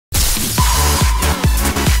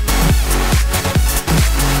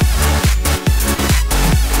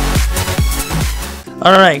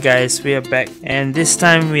Alright guys, we are back and this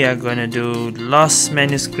time we are gonna do Lost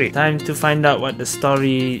Manuscript. Time to find out what the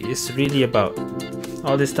story is really about.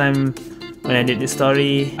 All this time when I did the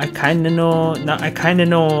story, I kinda know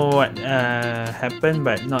what happened,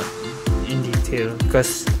 but not in detail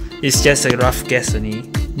because it's just a rough guess only.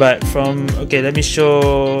 But let me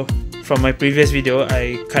show from my previous video.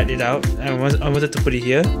 I cut it out. I wanted to put it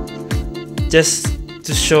here just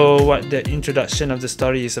to show what the introduction of the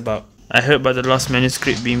story is about. I heard about the lost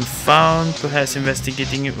manuscript being found. Perhaps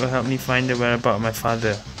investigating it will help me find the whereabouts of my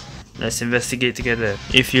father. Let's investigate together.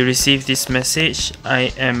 If you receive this message,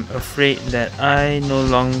 I am afraid that I no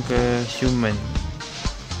longer human.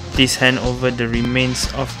 Please hand over the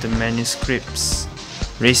remains of the manuscripts.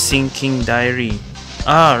 Racing King Diary.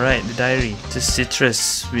 Ah, right, the diary. To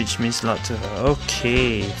Citrus, which means a lot to her.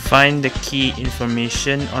 Okay. Find the key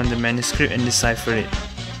information on the manuscript and decipher it.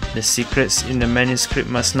 The secrets in the manuscript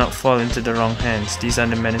must not fall into the wrong hands. These are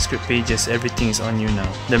the manuscript pages. Everything is on you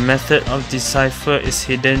now. The method of decipher is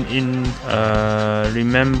hidden in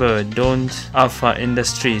remember, don't Alpha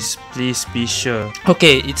Industries. Please be sure.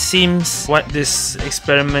 Okay, it seems what this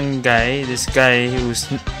experiment guy, this guy who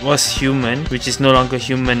was human, which is no longer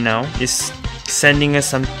human now, is sending us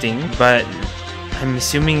something, but I'm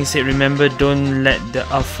assuming he said remember, don't let the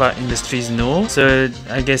Alpha Industries know. So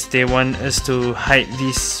I guess they want us to hide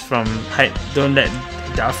this don't let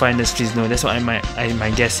the Alpha Industries know. That's what my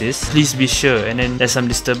guess is. Please be sure. And then there's some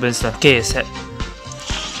disturbance lah. Okay, accept.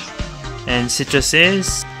 And Citrus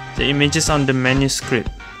says the images on the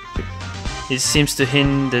manuscript. It seems to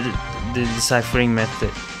hint the deciphering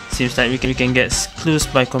method. Seems like we can get clues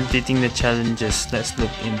by completing the challenges. Let's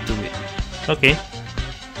look into it. Okay.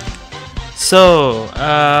 So,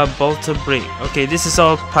 bolter break. Okay, this is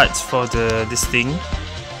all parts for this thing,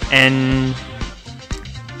 and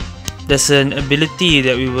there's an ability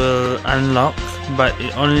that we will unlock, but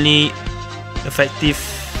it only effective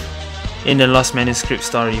in the Lost Manuscript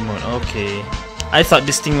story mode. Okay, I thought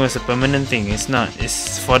this thing was a permanent thing. It's not.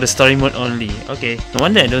 It's for the story mode only. Okay, no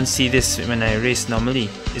wonder I don't see this when I race normally.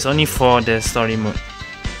 It's only for the story mode.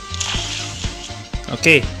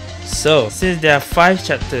 Okay. So, since there are 5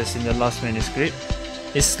 chapters in the Lost Manuscript,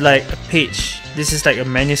 it's like a page. This is like a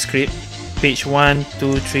manuscript, page 1,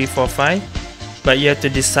 2, 3, 4, 5. But you have to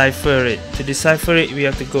decipher it. To decipher it, we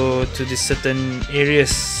have to go to these certain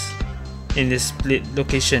areas in this split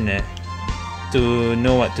location to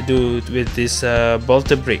know what to do with this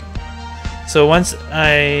bolter break. So once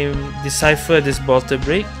I decipher this bolter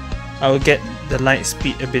break, I will get the light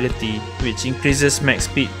speed ability, which increases max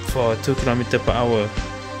speed for 2 km/h.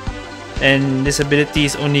 And this ability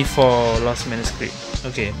is only for Lost Manuscript.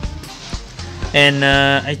 Okay. And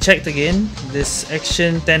I checked again. This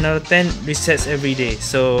action 10 out of 10 resets every day.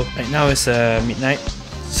 So right now it's midnight.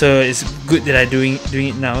 So it's good that I'm doing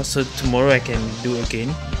it now. So tomorrow I can do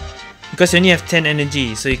again. Because you only have 10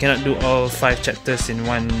 energy, so you cannot do all 5 chapters in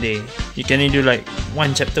one day. You can only do like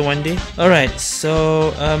 1 chapter one day. Alright,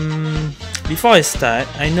 so before I start,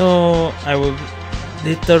 I know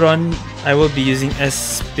later on I will be using as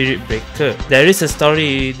Spirit Breaker. There is a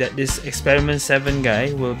story that this Experiment 7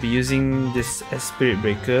 guy will be using this as Spirit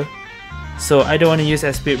Breaker. So I don't want to use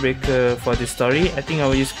as Spirit Breaker for this story. I think I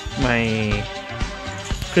will use my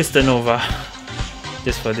Crystal Nova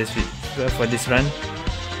just for this run.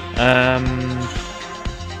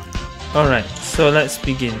 Alright, so let's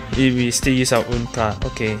begin. We still use our own car.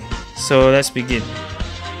 Okay, so let's begin.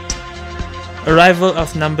 Arrival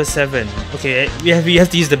of number 7. Okay, we have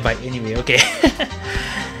to use the bike anyway. Okay.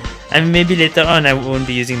 And maybe later on I won't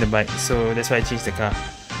be using the bike, so that's why I changed the car.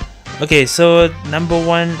 Okay, so number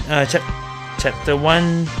 1, chapter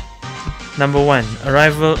 1, number 1.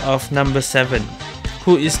 Arrival of number 7.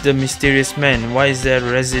 Who is the mysterious man? Why is there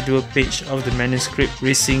a residual page of the manuscript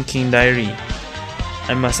Racing King Diary?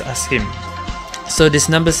 I must ask him. So this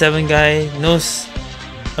number 7 guy knows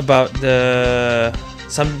about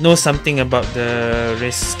something about the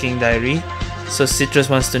Race King Diary. So Citrus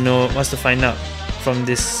wants to find out from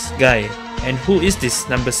this guy. And who is this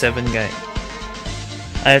number 7 guy?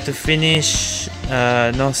 I have to finish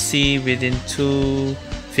North Sea within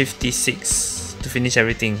 2:56 to finish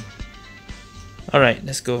everything. Alright,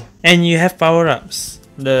 let's go. And you have power-ups.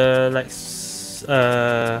 What's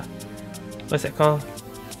that called?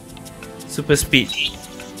 Super speed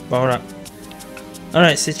power-up.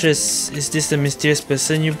 Alright, Citrus, is this the mysterious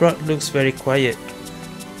person you brought? Looks very quiet.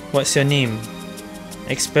 What's your name?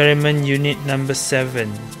 Experiment Unit number 7.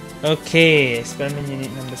 Okay, Experiment Unit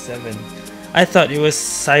number 7. I thought it was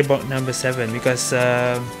Cyborg number 7 because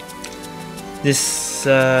I'm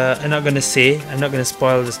not gonna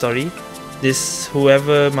spoil the story. This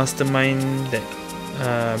whoever mastermind that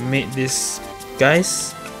made these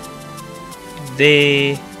guys.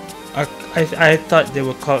 They are, I thought they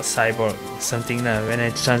were called cyborg something now when I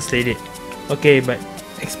translate it. Okay, but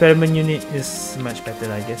experiment unit is much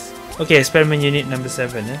better, I guess. Okay, experiment unit number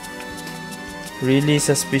 7. Really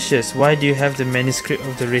suspicious. Why do you have the manuscript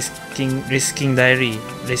of the Racing diary?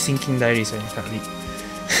 Sorry, I can't read.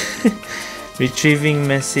 Retrieving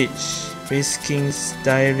message. Racing's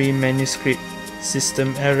diary manuscript.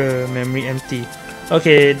 System error. Memory empty.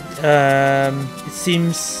 Okay, it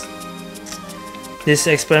seems this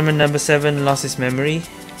experiment number 7 lost his memory.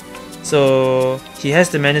 So he has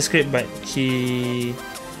the manuscript, but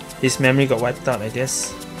his memory got wiped out, I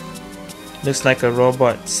guess. Looks like a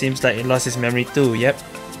robot. Seems like it lost his memory too. Yep,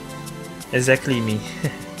 exactly me.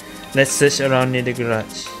 Let's search around near the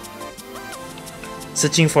garage.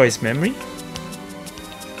 Searching for his memory?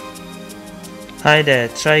 Hi there,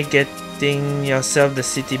 try getting yourself the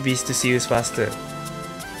city beast to see who's faster.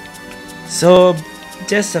 So,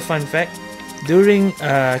 just a fun fact, during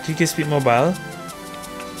QQ Speed Mobile,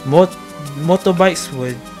 motorbikes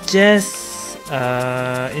were just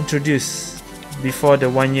introduced before the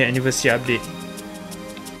 1-year anniversary update.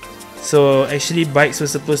 So actually bikes were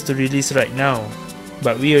supposed to release right now,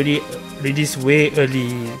 but we already released way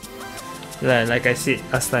early, like I said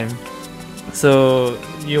last time. So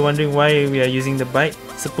you're wondering why we are using the bike?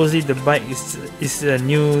 Supposedly the bike is a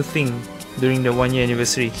new thing during the 1-year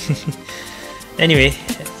anniversary. Anyway,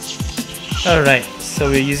 alright, so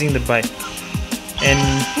we're using the bike. And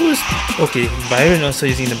who's... okay, Byron also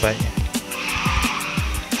using the bike.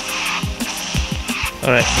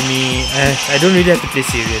 Alright, I don't really have to play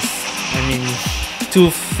serious. I mean,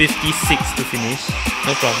 256 to finish,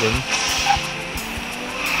 no problem.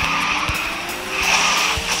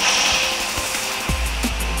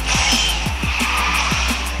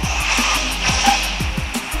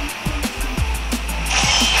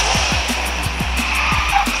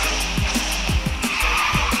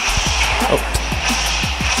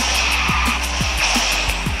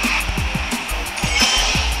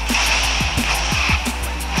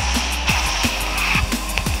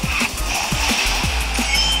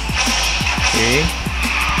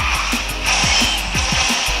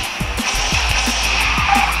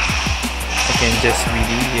 Just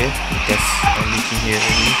reading here because I'm looking here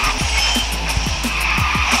already.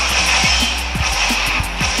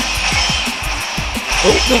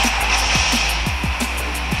 Oh no!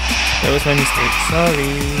 That was my mistake,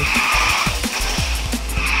 sorry.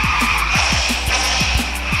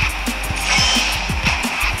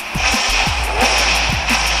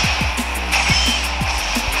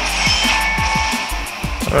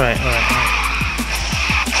 Alright.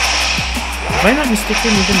 Am I not mistaken,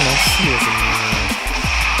 even Mercy was in here?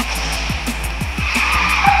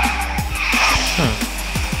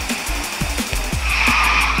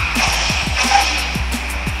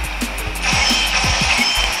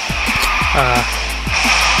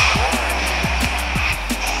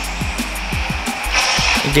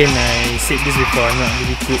 Again, I said this before, I'm not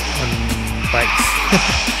really good on bikes.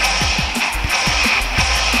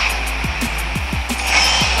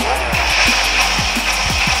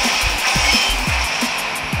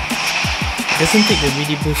 Doesn't take the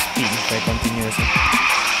really boost speed if I continue as well.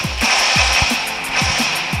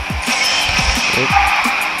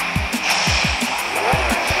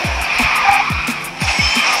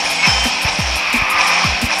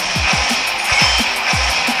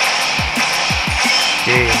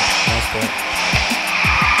 Okay, nice point.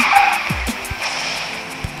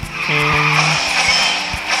 And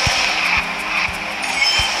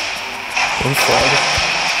going forward.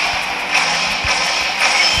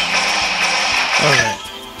 Alright.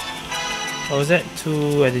 What was that?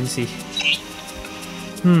 2, I didn't see.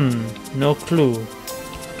 No clue.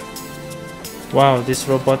 Wow, this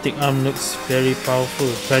robotic arm looks very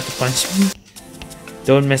powerful. Try to punch me.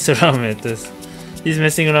 Don't mess around with this. He's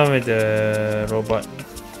messing around with the robot.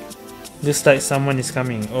 Looks like someone is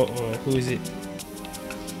coming. Oh, who is it?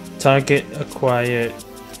 Target acquired.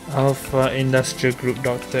 Alpha Industrial Group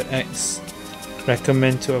Dr. X.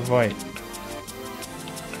 Recommend to avoid.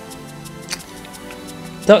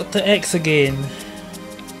 Dr. X again.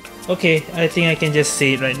 Okay, I think I can just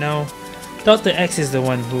say it right now. Dr. X is the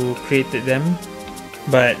one who created them.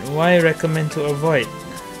 But why recommend to avoid?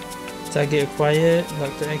 Target acquired.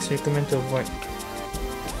 Dr. X recommend to avoid.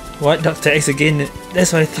 What? Dr. X again?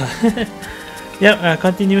 That's what I thought. Yep,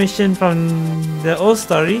 continuation from the old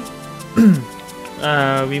story.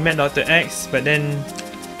 We met Dr. X, but then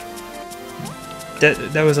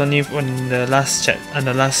that was only on the last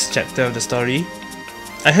chapter of the story.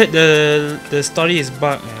 I heard the story is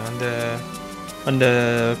bugged on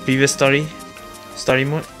the previous story. story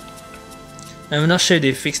mode. I'm not sure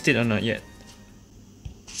they fixed it or not yet.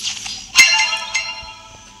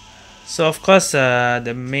 So of course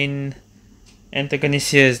the main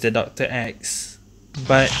antagonist here is the Dr. X,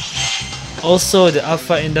 but also the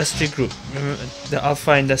Alpha Industry group. Remember the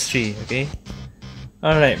Alpha Industry, okay?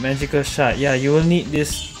 Alright, magical shard. Yeah, you will need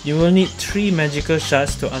this. You will need 3 magical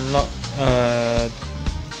shards to unlock a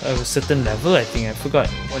certain level, I think. I forgot.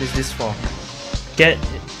 What is this for? Get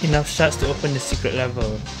enough shards to open the secret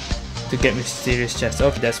level to get mysterious chests.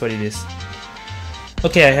 Okay, that's what it is.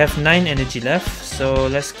 Okay, I have 9 energy left, so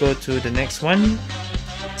let's go to the next one.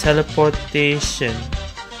 Teleportation.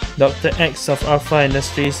 Dr. X of Alpha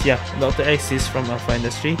Industries, yeah, Dr. X is from Alpha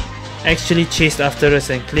Industry, actually chased after us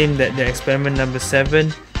and claimed that the experiment number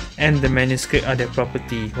 7 and the manuscript are their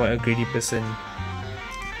property. What a greedy person.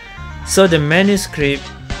 So the manuscript,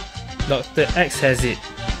 Dr. X has it,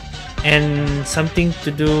 and something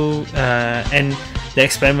to do, and the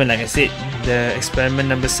experiment, like I said, the experiment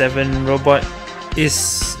number 7 robot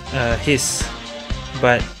is his,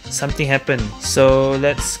 but something happened. So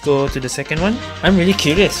let's go to the second one. I'm really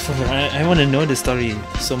curious. I want to know the story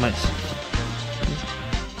so much.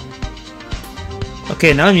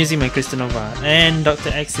 Okay, now I'm using my Crystal Nova, and Dr.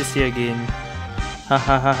 X is here again. Ha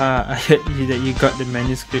ha ha ha, I heard that you got the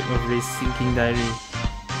manuscript of Ray's sinking diary.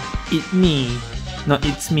 Eat me. Not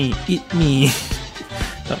it's me, eat me.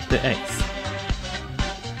 Dr. X.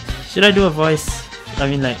 Should I do a voice? I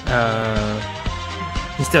mean like,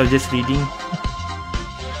 instead of just reading.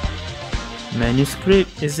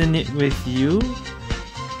 Manuscript, isn't it with you?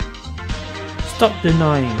 Stop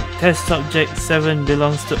denying. Test subject 7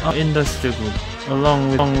 belongs to our industry group,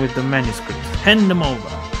 along with the manuscript. Hand them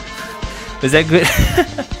over. Was that good?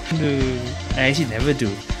 I actually never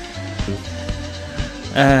do.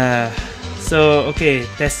 So okay,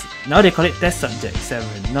 test. Now they call it test subject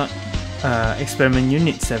 7, not experiment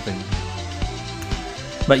unit 7.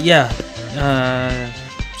 But yeah,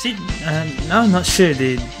 see, now I'm not sure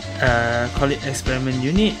they call it experiment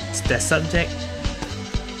unit, test subject,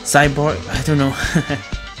 cyborg. I don't know.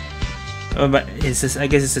 Oh, but it's just, I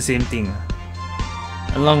guess it's the same thing.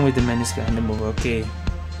 Along with the manuscript and the move. Okay,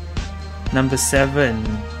 number 7.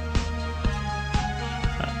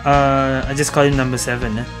 I just call him number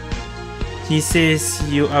 7. He says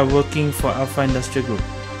you are working for Alpha Industry Group.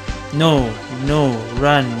 No,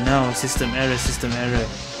 run now. System error, system error.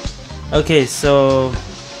 Okay, so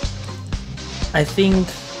I think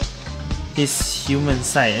his human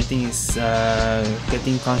side, I think is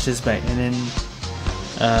getting conscious back, and then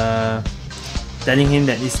telling him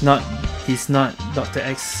that he's not Dr.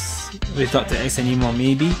 X with Dr. X anymore.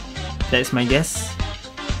 Maybe that's my guess.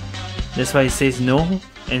 That's why he says no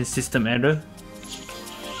and system error.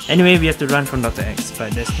 Anyway, we have to run from Dr. X,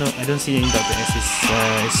 but there's no, I don't see any Dr. X.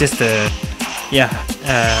 It's just a, yeah,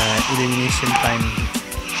 elimination time.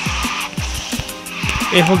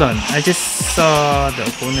 Hey, hold on, I just saw the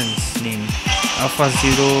opponent's name. Alpha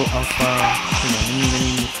Zero, Alpha,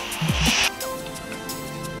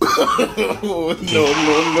 no.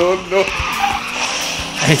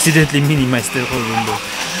 I accidentally minimized the whole window.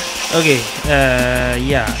 Okay,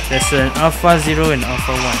 yeah, there's an Alpha 0 and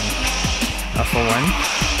Alpha 1. Alpha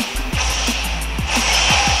 1.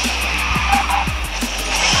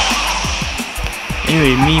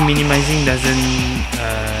 Anyway, me minimizing doesn't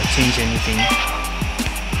change anything.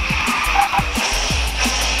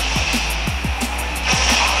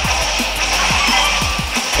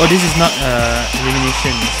 Oh, this is not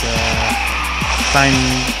elimination, it's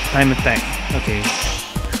time attack. Okay.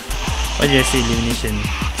 Why did I say elimination?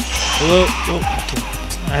 Oh, okay.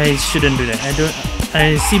 I shouldn't do that.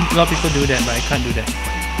 I see a lot of people do that, but I can't do that.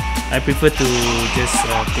 I prefer to just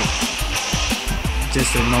take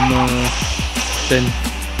just a normal turn.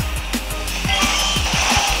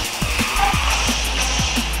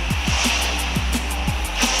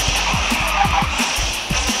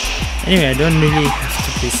 Anyway, I don't really have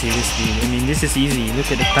to play seriously. I mean, this is easy.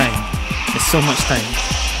 Look at the time. There's so much time.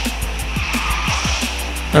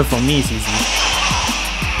 Well, for me, it's easy.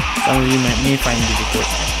 Some of you may find it difficult.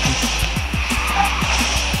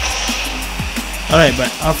 Alright,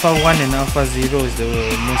 but Alpha 1 and Alpha 0 is the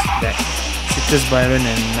most back. Citrus, Byron,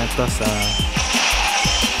 and Natos are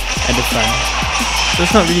at the front. So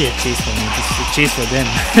it's not really a chase for me, it's a chase for them.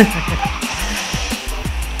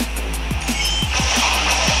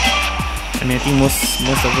 I mean, I think most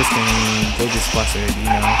of us can go this fast already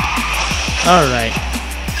now. Alright.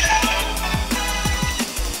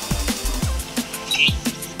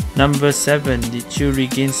 Number 7, did you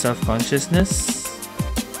regain self-consciousness?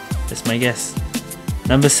 That's my guess.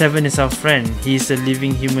 Number 7 is our friend. He is a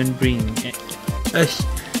living human being.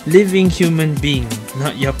 Living human being,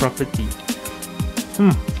 not your property.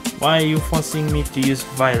 Why are you forcing me to use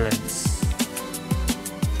violence?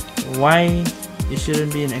 Why? It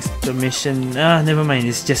shouldn't be an exclamation. Never mind,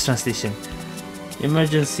 it's just translation.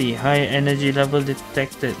 Emergency, high energy level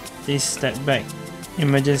detected. Please step back.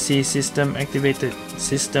 Emergency system activated.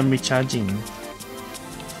 System recharging.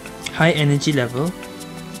 High energy level.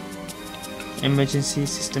 Emergency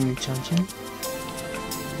system recharging.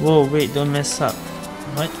 Whoa, wait, don't mess up.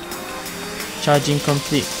 What? Charging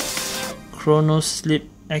complete. Chrono sleep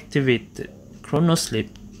activated. Chrono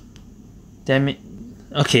sleep? Damn it.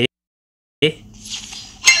 Okay.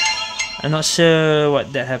 I'm not sure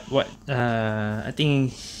what that happened. I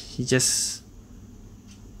think he just.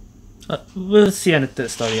 We'll see on the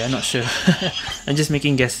third story. I'm not sure. I'm just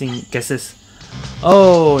making guesses.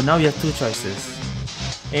 Oh, now we have two choices.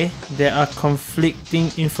 There are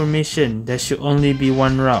conflicting information. There should only be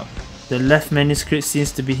one route. The left manuscript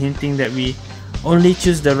seems to be hinting that we only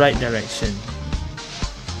choose the right direction.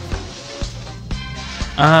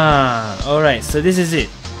 Alright, so this is it.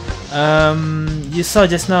 You saw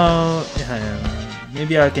just now,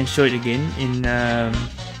 maybe I can show it again in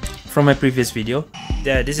from my previous video.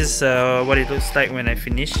 Yeah, this is what it looks like when I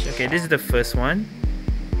finish. Okay, this is the first one,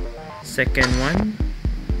 second one,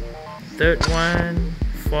 third one,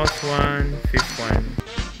 fourth one, fifth one.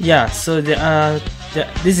 Yeah, so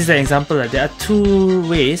this is an example. There are two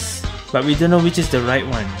ways, but we don't know which is the right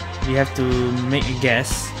one. We have to make a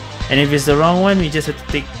guess, and if it's the wrong one, we just have to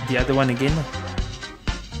take the other one again.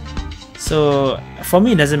 So for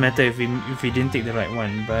me, it doesn't matter if we didn't take the right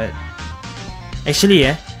one, but actually,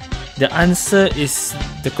 the answer is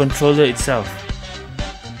the controller itself.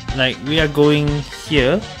 Like, we are going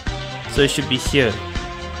here, so it should be here.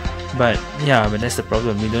 But yeah, but that's the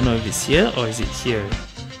problem. We don't know if it's here or is it here.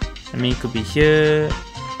 I mean, it could be here.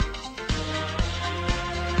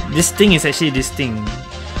 This thing is actually this thing.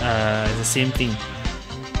 It's the same thing.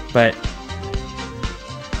 But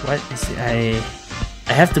what is it?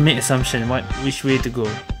 I have to make assumption which way to go.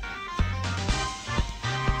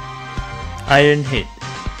 Ironhead.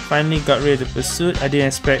 Finally got rid of the pursuit. I didn't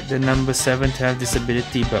expect the number 7 to have this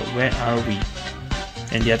ability, but where are we?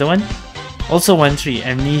 And the other one? Also 1-3,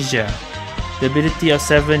 Amnesia. The ability of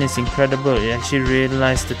 7 is incredible. It actually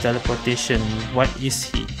realized the teleportation. What is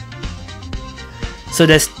he? So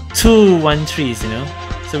there's two 1-3s, you know?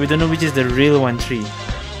 So we don't know which is the real 1-3.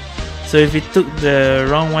 So if we took the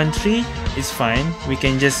wrong 1-3, it's fine. We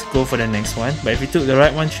can just go for the next one. But if we took the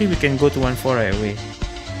right 1-3, we can go to 1-4 right away.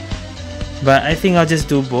 But I think I'll just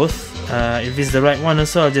do both. If it's the right one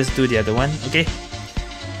also, I'll just do the other one. Okay?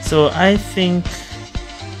 So I think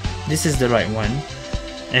this is the right one.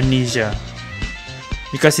 Amnesia.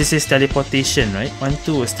 Because it says teleportation, right?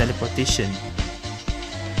 1-2 was teleportation.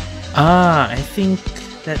 I think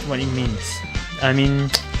that's what it means. I mean,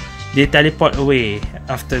 they teleport away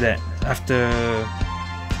after that.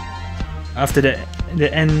 After the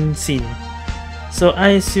end scene. So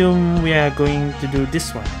I assume we are going to do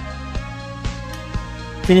this one.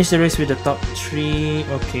 Finish the race with the top 3.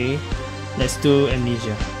 Okay, let's do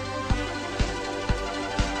Amnesia.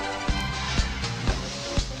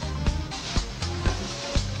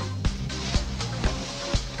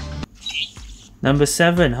 Number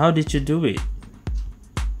 7, how did you do it?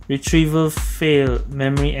 Retrieval failed,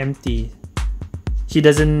 memory empty. He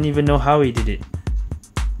doesn't even know how he did it.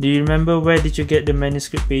 Do you remember where did you get the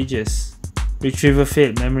manuscript pages? Retrieval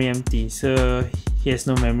failed, memory empty. So he has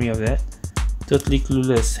no memory of that. Totally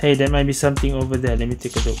clueless. Hey, that might be something over there. Let me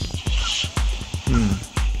take a look.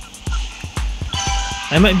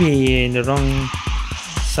 I might be in the wrong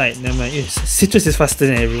side. Never mind. Citrus is faster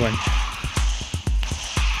than everyone.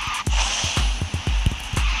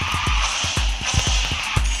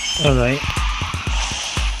 Alright.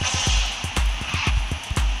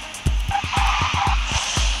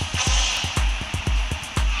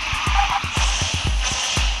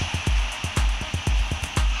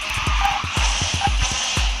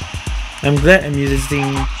 I'm glad I'm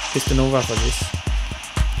using Pistanova for this.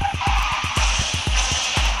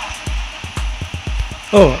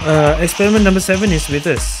 Experiment number 7 is with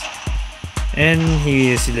us. And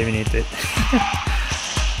he is eliminated.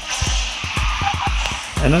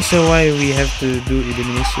 I'm not sure why we have to do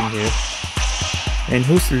elimination here. And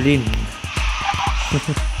who's Lin?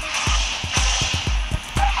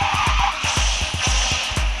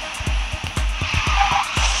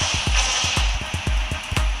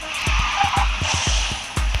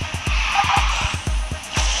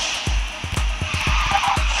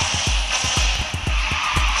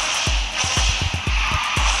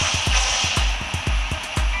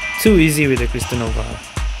 Too easy with the Crystal Nova.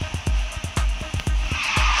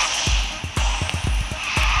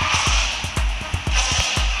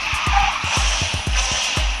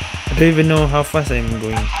 don't even know how fast I'm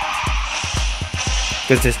going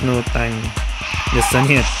because there's no time. There's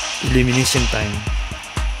only an elimination time.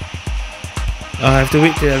 Oh, I have to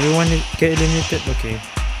wait till everyone get eliminated. Okay.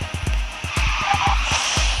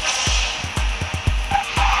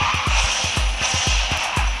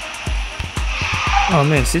 Oh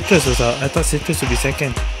man, Citrus was out. I thought Citrus would be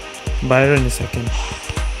second. Byron is second.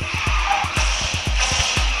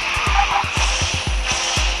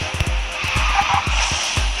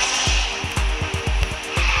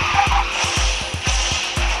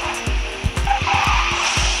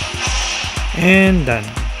 And done.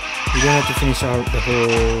 You don't have to finish out the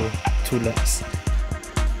whole 2 laps.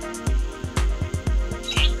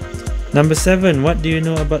 Number 7. What do you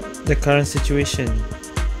know about the current situation?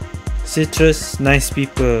 Citrus, nice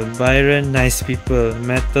people. Byron, nice people.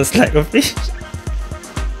 Metals like a fish.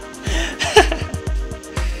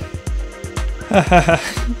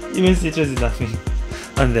 Even Citrus is laughing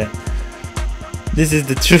on that. This is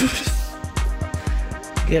the truth.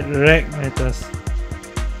 Get wrecked, Metals.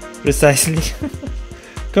 Precisely.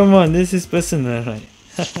 Come on, this is personal, right?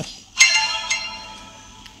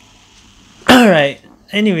 Alright,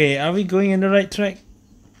 anyway, are we going in the right track?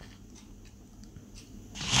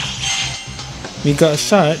 We got a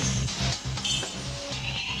shot.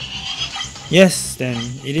 Yes, then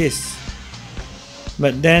it is.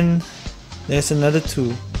 But then there's another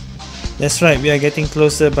 2. That's right, we are getting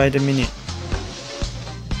closer by the minute.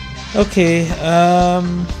 Okay,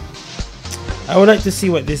 I would like to see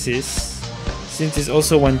what this is, since it's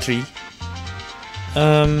also 1-3.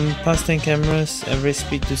 Past 10 cameras, average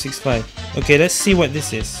speed 265. Okay, let's see what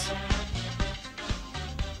this is.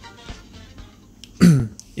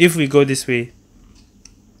 If we go this way.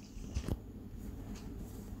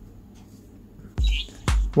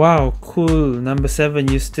 Wow, cool. Number 7,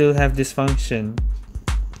 you still have this function.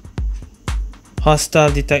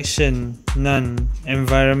 Hostile detection, none.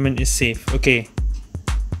 Environment is safe. Okay.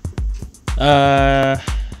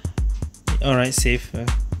 Alright, safe.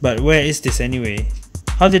 But where is this anyway?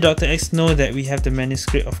 How did Dr. X know that we have the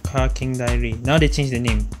manuscript of Car King Diary? Now they changed the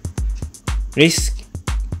name. Race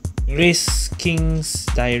King's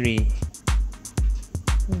Diary.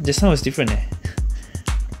 Just now was different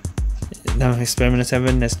Now experiment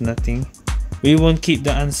 7, there's nothing. We won't keep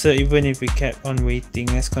the answer even if we kept on waiting.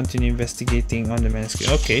 Let's continue investigating on the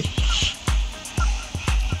manuscript. Okay.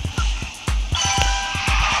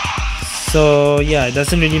 So yeah, it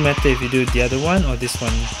doesn't really matter if you do the other one or this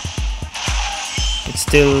one. It's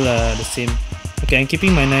still the same. Okay, I'm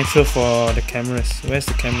keeping my nitro for the cameras. Where's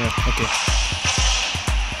the camera? Okay.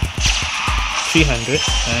 300.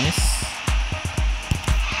 Nice.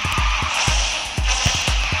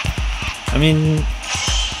 I mean,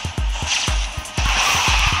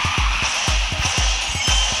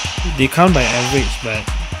 they count by average, but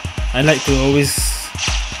I like to always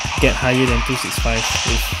get higher than 265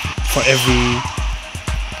 for every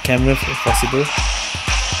camera if possible.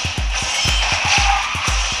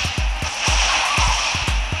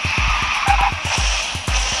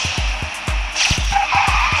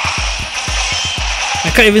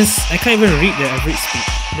 I can't even read the average speed.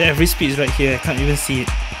 The average speed is right here. I can't even see it.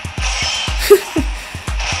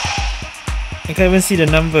 I can't even see the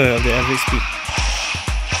number of the average speed.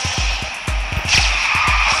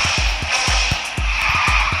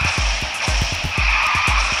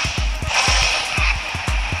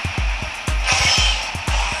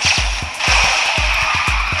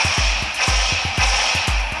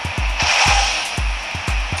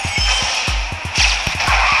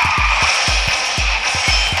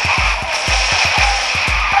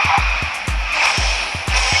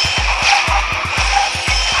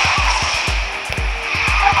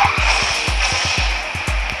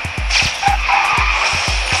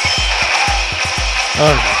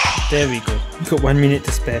 Alright, there we go. Got 1 minute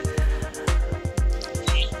to spare.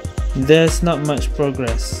 There's not much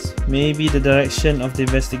progress. Maybe the direction of the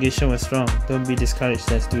investigation was wrong. Don't be discouraged,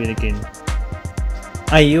 let's do it again.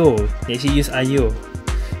 IO. They actually use IO.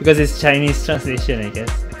 Because it's Chinese translation, I guess.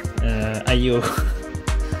 IO.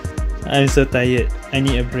 I'm so tired. I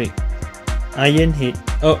need a break. Ironhead.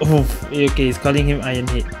 Oh, okay, he's calling him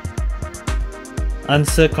Ironhead.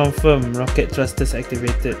 Answer confirmed. Rocket thrusters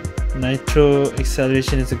activated. Nitro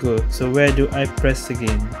acceleration is a go. So where do I press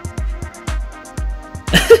again?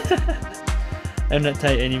 I'm not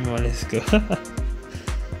tired anymore. Let's go.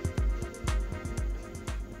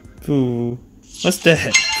 Pooh. What's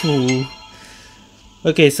that? Pooh.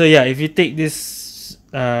 Okay, so yeah, if you take this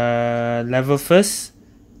level first,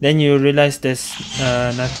 then you realize there's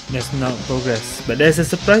not progress. But there's a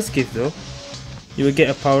surprise gift though. You will get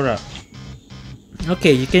a power up.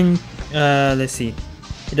 Okay, you can let's see.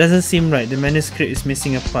 It doesn't seem right. The manuscript is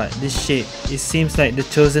missing a part. This shape. It seems like the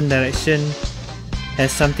chosen direction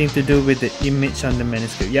has something to do with the image on the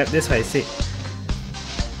manuscript. Yep, that's what I said.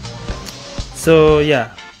 So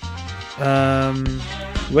yeah,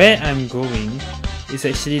 where I'm going is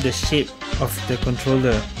actually the shape of the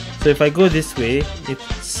controller. So if I go this way,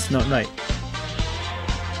 it's not right.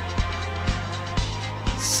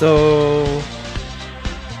 So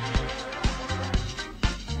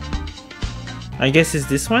I guess it's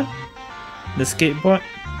this one, the skateboard.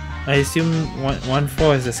 I assume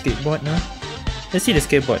 1-4 is the skateboard now. Let's see the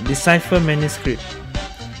skateboard. Decipher manuscript.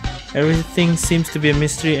 Everything seems to be a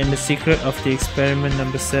mystery, and the secret of the experiment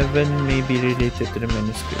number 7 may be related to the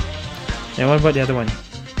manuscript. And what about the other one?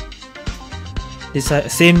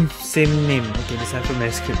 Same name. Okay, decipher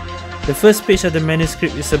manuscript. The first page of the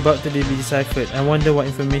manuscript is about to be deciphered. I wonder what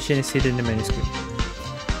information is hidden in the manuscript.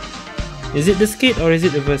 Is it the skate or is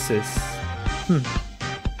it the verses?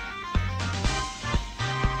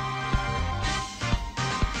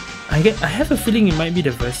 I have a feeling it might be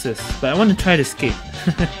the verses, but I want to try the skate.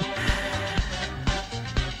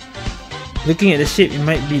 Looking at the shape, it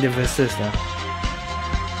might be the verses now.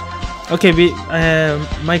 Okay,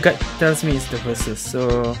 my gut tells me it's the verses,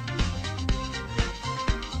 so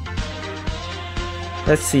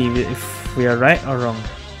let's see if we are right or wrong.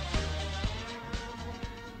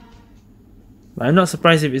 I'm not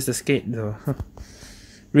surprised if it's the skate though.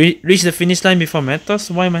 Reach the finish line before Matos?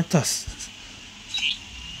 Why Matos?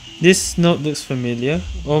 This note looks familiar.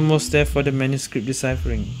 Almost there for the manuscript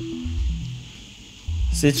deciphering.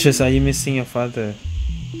 Citrus, are you missing your father?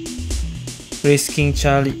 Race King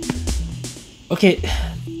Charlie. Okay,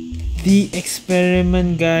 the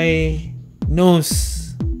experiment guy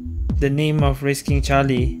knows the name of Race King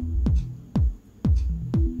Charlie.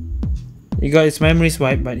 He got his memories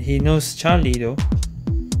wiped, but he knows Charlie though.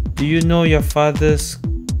 Do you know your father's...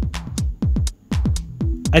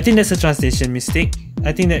 I think that's a translation mistake.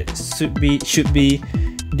 I think that should be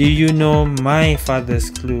do you know my father's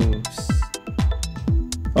clues?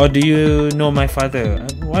 Or do you know my father?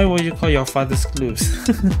 Why would you call your father's clues?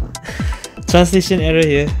 Translation error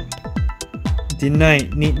here.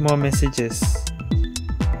 Denied. Need more messages.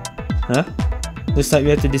 Huh? Looks like we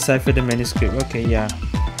have to decipher the manuscript. Okay, yeah.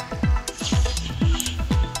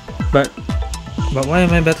 But why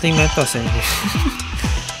am I battling Matos anyway?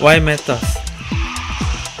 Why Matos?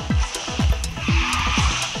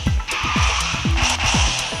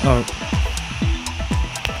 Oh.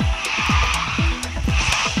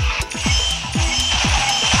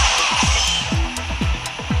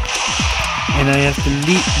 And I have to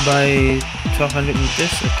lead by 1200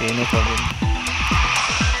 meters? Okay, no problem.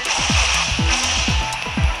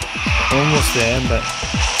 Almost there, but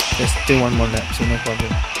there's still one more lap, so no problem.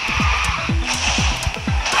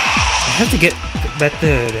 I have to get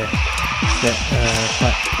better at that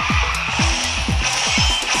part.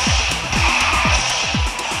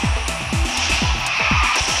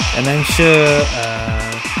 And I'm sure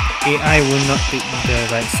AI will not pick the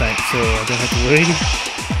right side, so I don't have to worry.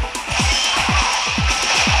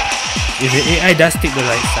 If the AI does take the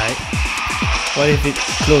right side, what if it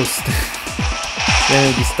closed? Then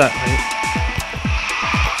it'll be stuck, right?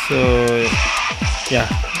 So yeah,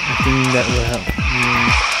 I think that will help me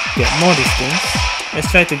get more distance.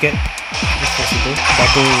 Let's try to get, if possible,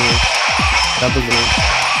 double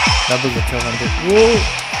the 1200. Whoa!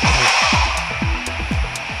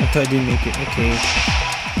 I thought I didn't make it. Okay.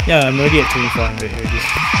 Yeah, I'm already at 2400 already.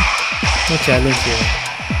 No challenge here.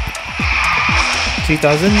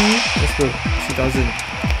 3000 maybe? Let's go. 3000.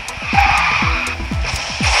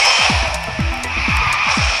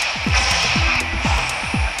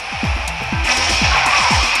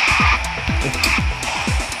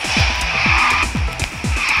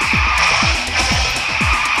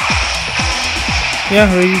 Yeah,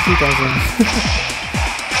 already 3000.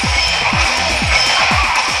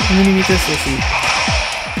 How many meters? Let's see.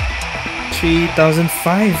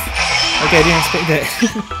 3005. Okay, I didn't expect that.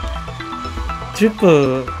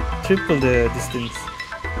 triple the distance.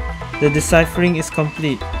 The deciphering is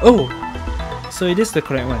complete. Oh, so it is the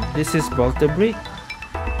correct one. This is Bolter Brake.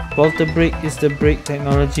 Bolter Brake is the brake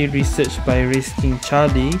technology researched by Race King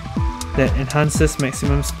Charlie that enhances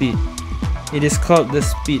maximum speed. It is called the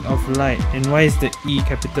speed of light. And why is the E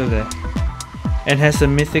capital there? And has a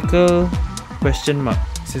mythical question mark.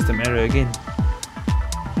 System error again.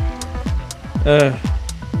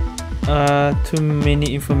 Too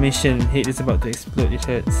many information. Head is about to explode. It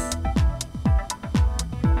hurts.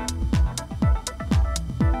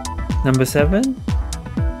 Number 7.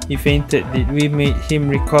 He fainted. Did we make him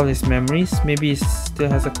recall his memories? Maybe he still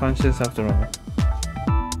has a conscience after all.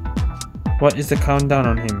 What is the countdown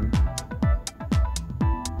on him?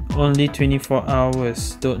 Only 24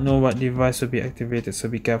 hours. Don't know what device will be activated, so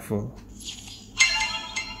be careful.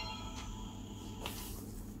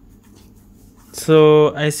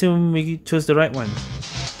 So I assume we chose the right one.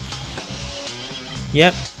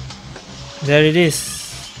 Yep. There it is.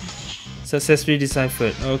 Successfully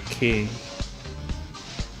deciphered. Okay.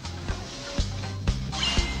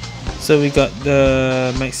 So we got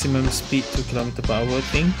the maximum speed 2 km/h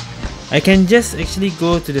thing. I can just actually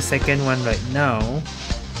go to the second one right now,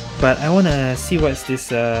 but I wanna see what's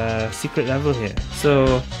this secret level here.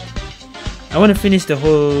 So I wanna finish the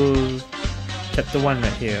whole chapter 1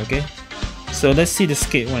 right here, okay? So let's see the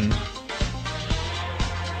skate one.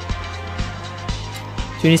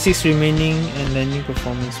 26 remaining and landing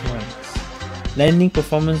performance once. Landing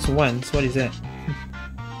performance once, what is that?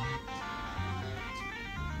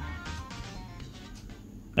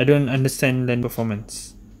 I don't understand land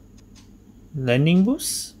performance. Landing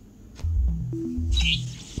boost?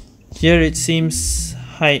 Here it seems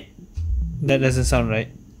height. That doesn't sound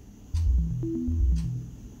right.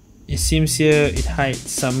 It seems here it hides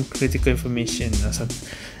some critical information or something.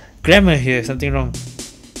 Grammar here, something wrong.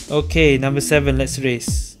 Okay, number 7, let's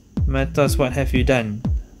race. Matos, what have you done?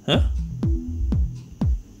 Huh?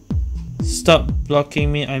 Stop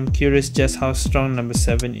blocking me, I'm curious just how strong number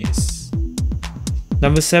 7 is.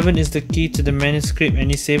 Number 7 is the key to the manuscript and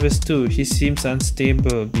he saves too. He seems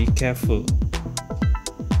unstable, be careful.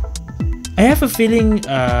 I have a feeling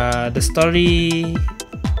the story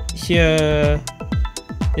here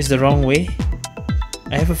is the wrong way.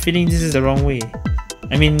 I have a feeling this is the wrong way.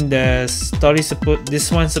 I mean the story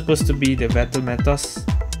this one's supposed to be the battle Matos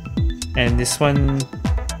and this one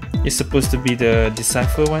is supposed to be the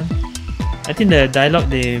decipher one. I think the dialogue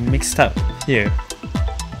they mixed up here.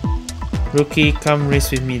 Rookie, come race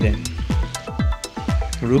with me then.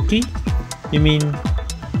 Rookie? You mean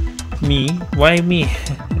me? Why me?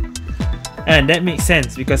 And that makes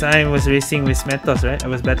sense because I was racing with Matos, right? I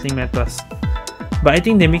was battling Matos. But I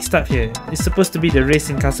think they mixed up here. It's supposed to be the race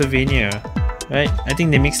in Castlevania, right? I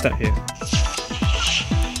think they mixed up here.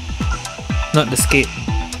 Not the skate.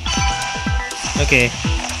 Okay.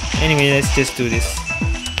 Anyway, let's just do this.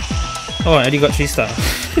 Oh, I already got 3 stars.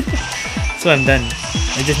 So I'm done.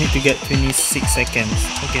 I just need to get 26 seconds.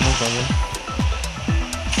 Okay, no problem.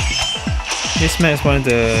 This map is one of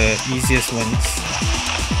the easiest ones.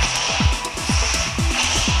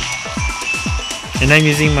 And I'm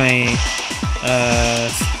using my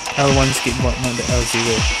L1 skateboard, not the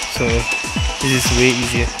L0. So this is way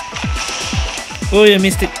easier. Oh, I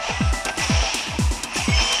missed it.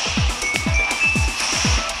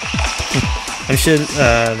 I'm sure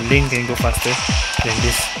Link can go faster than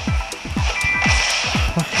this.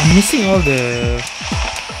 I'm missing all the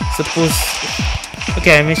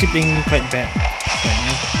Okay, I'm actually playing quite bad right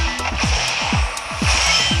now.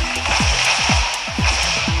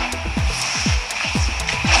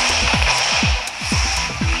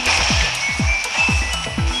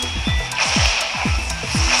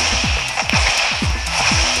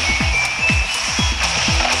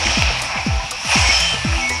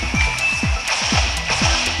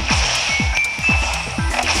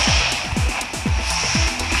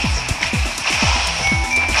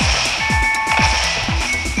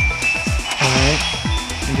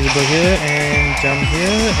 Go here and jump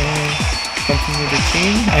here and continue the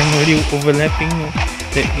chain. I'm already overlapping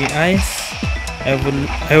the AIs.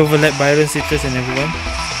 I overlap Byron, Citrus and everyone.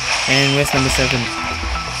 And where's number 7?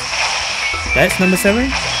 That's number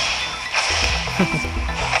 7?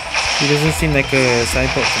 He doesn't seem like a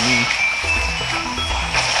cyborg to me.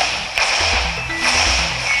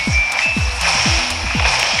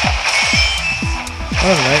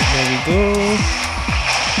 Alright, there we go.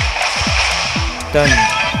 Done.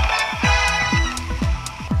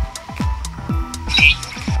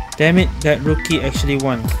 Damn it, that rookie actually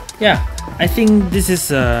won. Yeah, I think this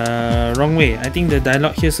is wrong way. I think the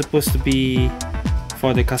dialogue here is supposed to be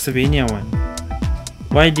for the Castlevania one.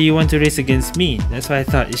 Why do you want to race against me? That's what I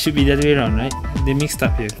thought. It should be the other way around, right? They mixed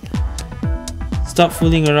up here. Stop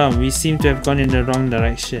fooling around. We seem to have gone in the wrong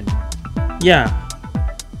direction. Yeah.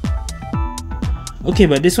 Okay,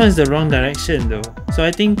 but this one is the wrong direction though. So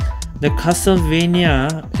I think the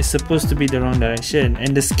Castlevania is supposed to be the wrong direction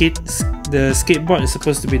and the skateboard is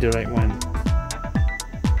supposed to be the right one.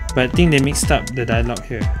 But I think they mixed up the dialogue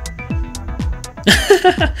here.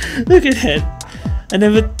 Look at that! I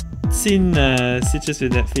never seen Citrus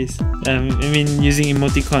with that face. I mean using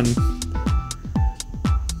emoticon.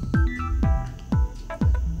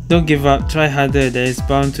 Don't give up, try harder, there is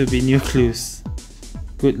bound to be new clues.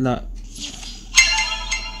 Good luck.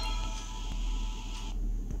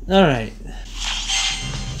 Alright.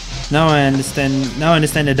 Now I understand. Now I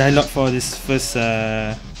understand the dialogue for this first.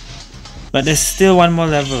 But there's still one more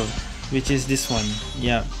level, which is this one.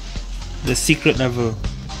 Yeah, the secret level.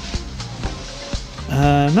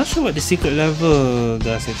 I'm not sure what the secret level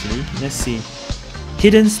does actually. Let's see.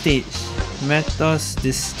 Hidden stage. Matos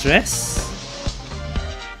Distress.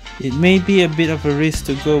 It may be a bit of a risk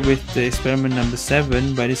to go with the experiment number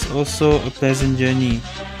 7, but it's also a pleasant journey.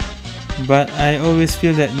 But I always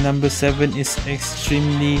feel that number 7 is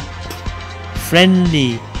extremely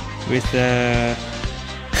friendly with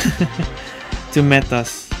to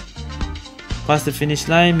Matos. Pass the finish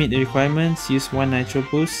line, meet the requirements, use 1 nitro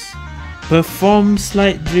boost. Perform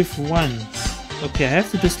slide drift once. Okay, I have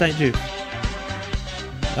to do slide drift.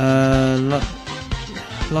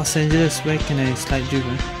 Los Angeles, where can I slide drift?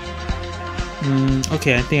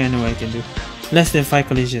 Okay, I think I know what I can do. Less than 5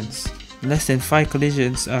 collisions. Less than 5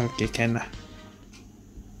 collisions. Okay, can lah.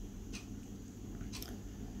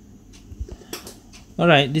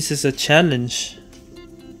 Alright, this is a challenge.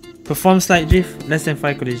 Perform slide drift, less than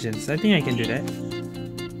 5 collisions. I think I can do that.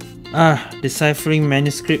 Deciphering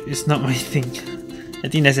manuscript is not my thing. I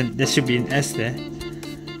think there should be an S there.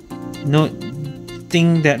 Note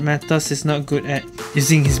thing that Matos is not good at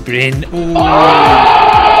using his brain. Ooh.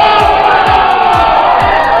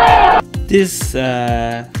 This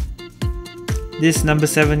number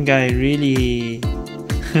 7 guy really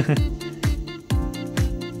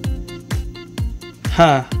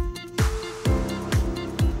ha.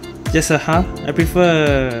 Just a ha? I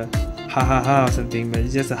prefer ha ha ha or something, but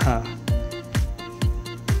it's just a ha.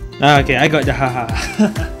 Okay, I got the ha ha.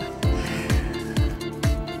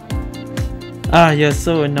 You're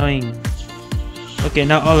so annoying. Okay,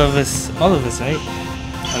 now all of us, right,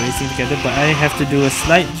 are racing together, but I have to do a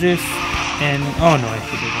slight drift and oh no, I have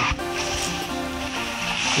to do that.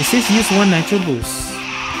 It says use 1 nitro boost.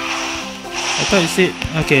 I thought it said,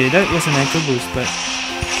 okay, that was a nitro boost, but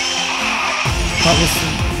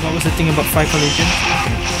what was the thing about 5 collisions?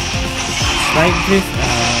 Okay. Slide drift,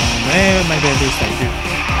 where am I going to do slide drift?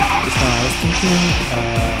 Just now I was thinking,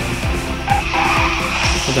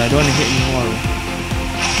 hold on, I don't want to hit any wall.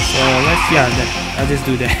 So let's, I'll just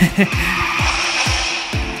do that.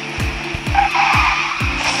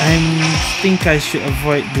 I think I should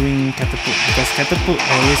avoid doing catapult, because catapult I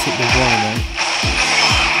always hit the wall, right?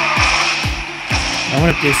 I want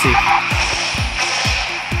to play safe.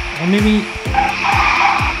 Or maybe,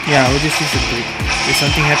 yeah, I'll just use the brake. If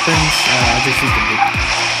something happens, I'll just use the brake.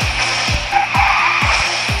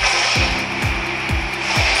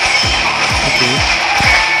 Okay.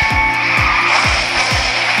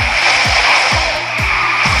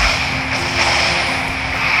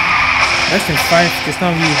 Less than 5, because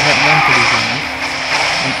now we had 1 collision, right?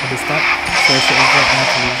 At the start, so I should avoid 1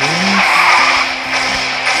 collisions.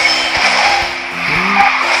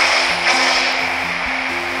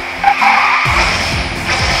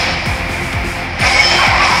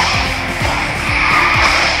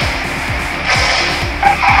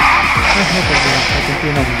 No problem, I can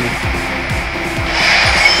play normally.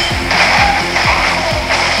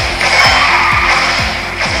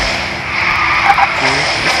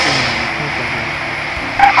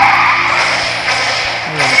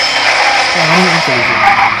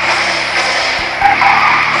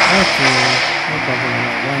 Okay, no problem.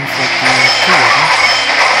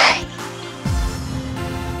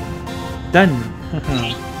 142. Done.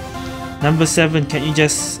 Number 7. Can you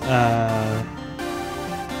just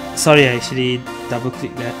sorry, I actually double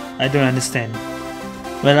clicked that. I don't understand.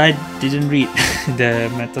 Well, I didn't read the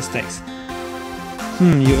Matos text.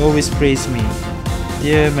 You always praise me.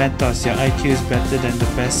 Dear Matos, your IQ is better than the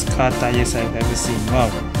best car tires I've ever seen.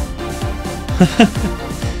 Wow.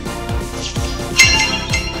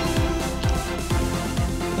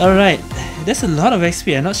 Alright, there's a lot of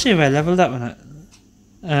XP. I'm not sure if I leveled up or not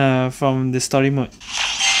from the story mode.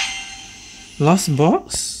 Lost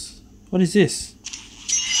box? What is this?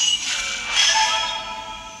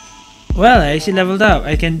 Well, I actually leveled up.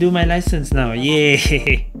 I can do my license now.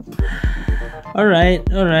 Yay! Alright.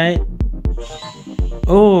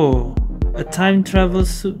 Oh, a time travel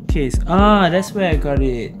suitcase. That's where I got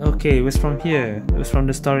it. Okay, it was from here. It was from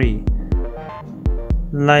the story.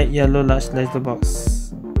 Light yellow large letter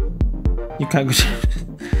box. You can't go.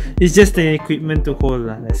 It's just the equipment to hold.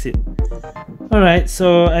 That's it. Alright,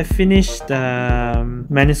 so I finished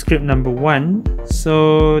manuscript number 1.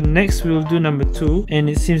 So next we'll do number 2, and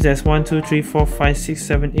it seems there's 1, 2, 3, 4, 5, 6,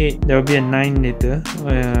 7, 8. There will be a 9 later,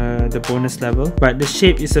 the bonus level. But the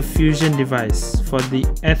shape is a fusion device for the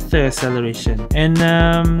ether acceleration. And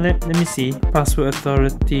let me see. Password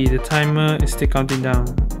authority. The timer is still counting down.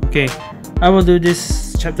 Okay, I will do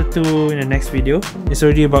this chapter 2 in the next video. It's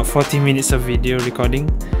already about 40 minutes of video recording.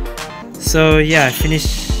 So yeah, I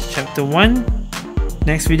finished chapter 1.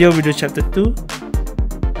 Next video we do chapter 2.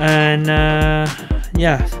 And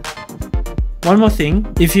yeah. One more thing,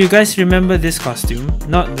 if you guys remember this costume,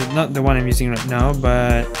 not the one I'm using right now,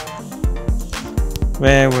 but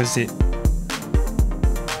where was it?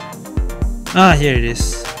 Ah, here it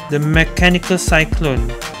is. The mechanical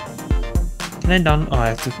cyclone. Can I down? Oh, I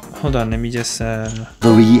have to hold on. Let me just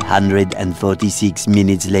 346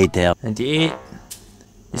 minutes later. 98.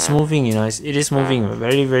 It's moving, you know. It is moving, but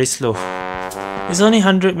very, very slow. It's only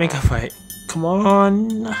 100 megabyte. Come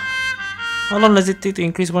on. How long does it take to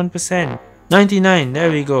increase 1%? 99.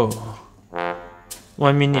 There we go.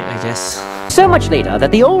 1 minute, I guess. So much later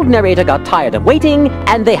that the old narrator got tired of waiting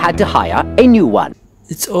and they had to hire a new one.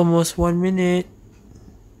 It's almost 1 minute.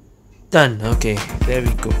 Done. Okay, there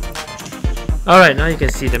we go. Alright, now you can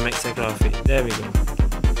see the max cyclone outfit. There we go.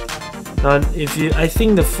 Now, I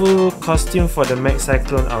think the full costume for the max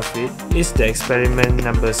cyclone outfit is the experiment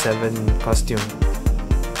number 7 costume.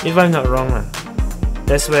 If I'm not wrong,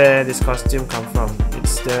 that's where this costume come from.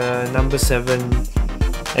 It's the number 7,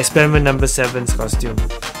 experiment number 7's costume.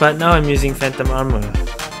 But now I'm using phantom armor.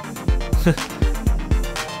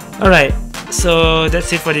 Alright, so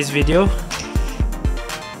that's it for this video.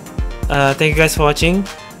 Thank you guys for watching.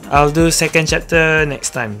 I'll do second chapter next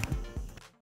time.